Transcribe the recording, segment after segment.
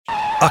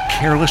A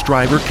careless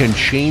driver can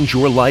change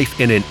your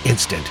life in an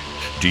instant.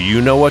 Do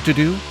you know what to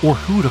do or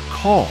who to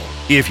call?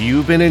 If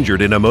you've been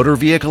injured in a motor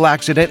vehicle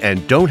accident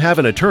and don't have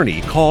an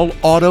attorney, call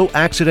Auto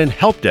Accident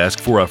Help Desk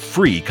for a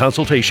free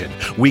consultation.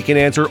 We can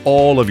answer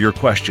all of your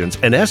questions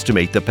and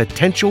estimate the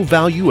potential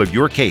value of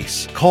your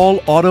case.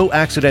 Call Auto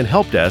Accident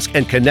Help Desk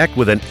and connect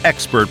with an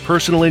expert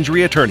personal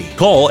injury attorney.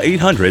 Call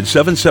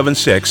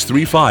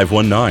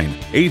 800-776-3519.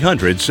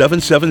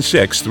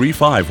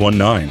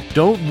 800-776-3519.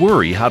 Don't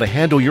worry how to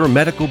handle your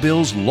medical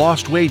bills,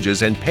 lost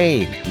wages, and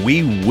pain.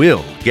 We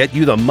will get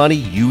you the money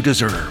you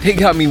deserve. They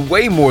got me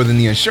way more than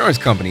the insurance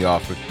company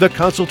offered. The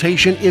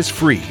consultation is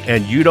free,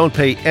 and you don't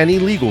pay any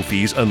legal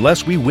fees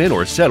unless we win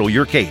or settle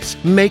your case.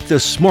 Make the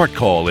smart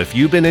call if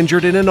you've been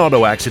injured in an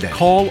auto accident.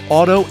 Call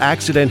Auto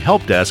Accident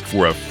Help Desk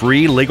for a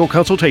free legal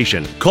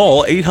consultation.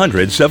 Call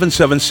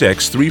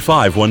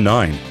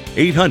 800-776-3519.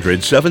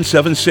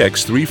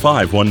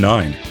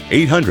 800-776-3519.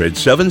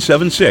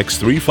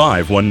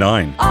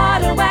 800-776-3519.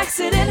 Auto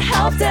Accident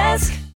Help Desk.